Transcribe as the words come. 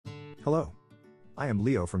Hello. I am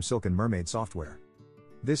Leo from Silken Mermaid Software.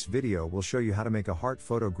 This video will show you how to make a heart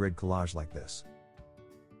photo grid collage like this.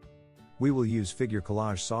 We will use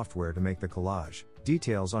FigrCollage software to make the collage.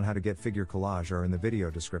 Details on how to get FigrCollage are in the video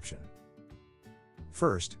description.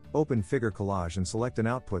 First, open FigrCollage and select an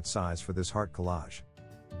output size for this heart collage.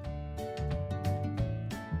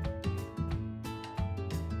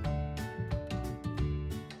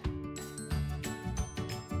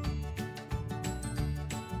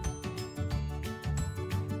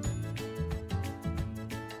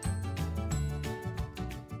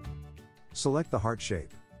 Select the heart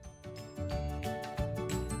shape.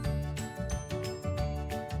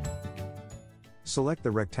 Select the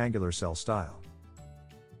rectangular cell style.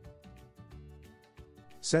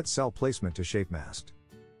 Set cell placement to shape masked.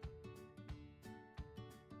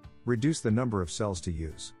 Reduce the number of cells to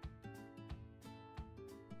use.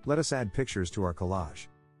 Let us add pictures to our collage.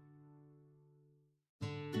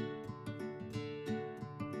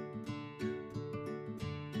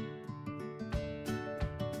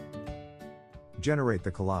 Generate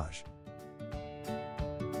the collage.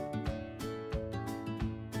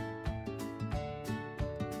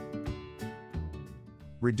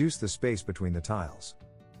 Reduce the space between the tiles.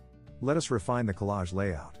 Let us refine the collage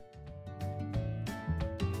layout.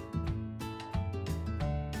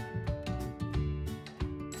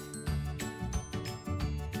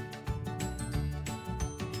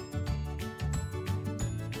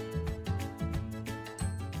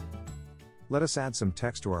 Let us add some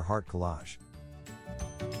text to our heart collage.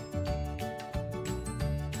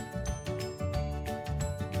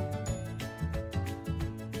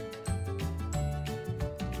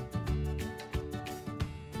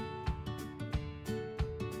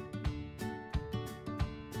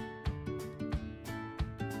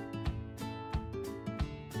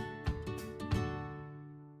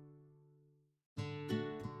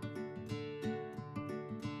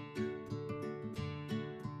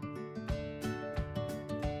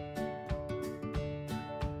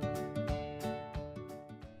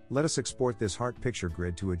 Let us export this heart picture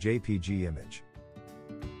grid to a JPG image.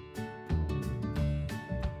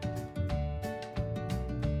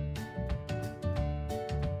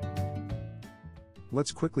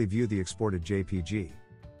 Let's quickly view the exported JPG.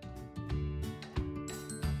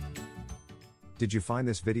 Did you find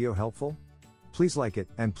this video helpful? Please like it,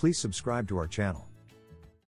 and please subscribe to our channel.